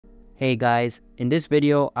Hey guys, in this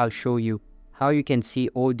video I'll show you how you can see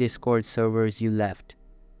old Discord servers you left.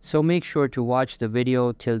 So make sure to watch the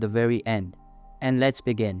video till the very end. And let's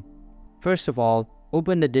begin. First of all,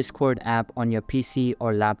 open the Discord app on your PC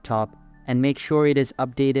or laptop and make sure it is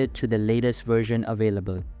updated to the latest version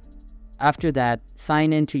available. After that,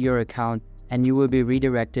 sign in to your account and you will be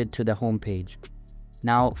redirected to the homepage.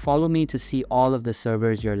 Now follow me to see all of the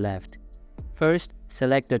servers you're left. First,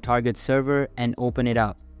 select the target server and open it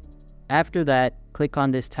up. After that, click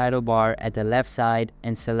on this title bar at the left side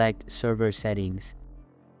and select Server Settings.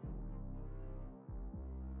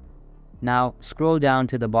 Now scroll down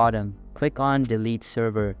to the bottom, click on Delete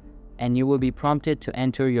Server, and you will be prompted to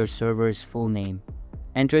enter your server's full name.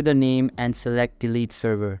 Enter the name and select Delete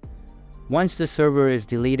Server. Once the server is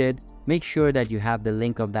deleted, make sure that you have the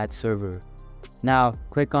link of that server. Now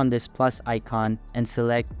click on this plus icon and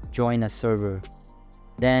select Join a Server.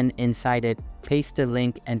 Then inside it, paste the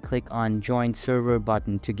link and click on Join Server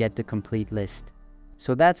button to get the complete list.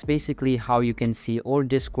 So that's basically how you can see old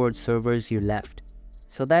Discord servers you left.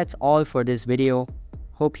 So that's all for this video.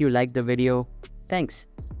 Hope you liked the video. Thanks.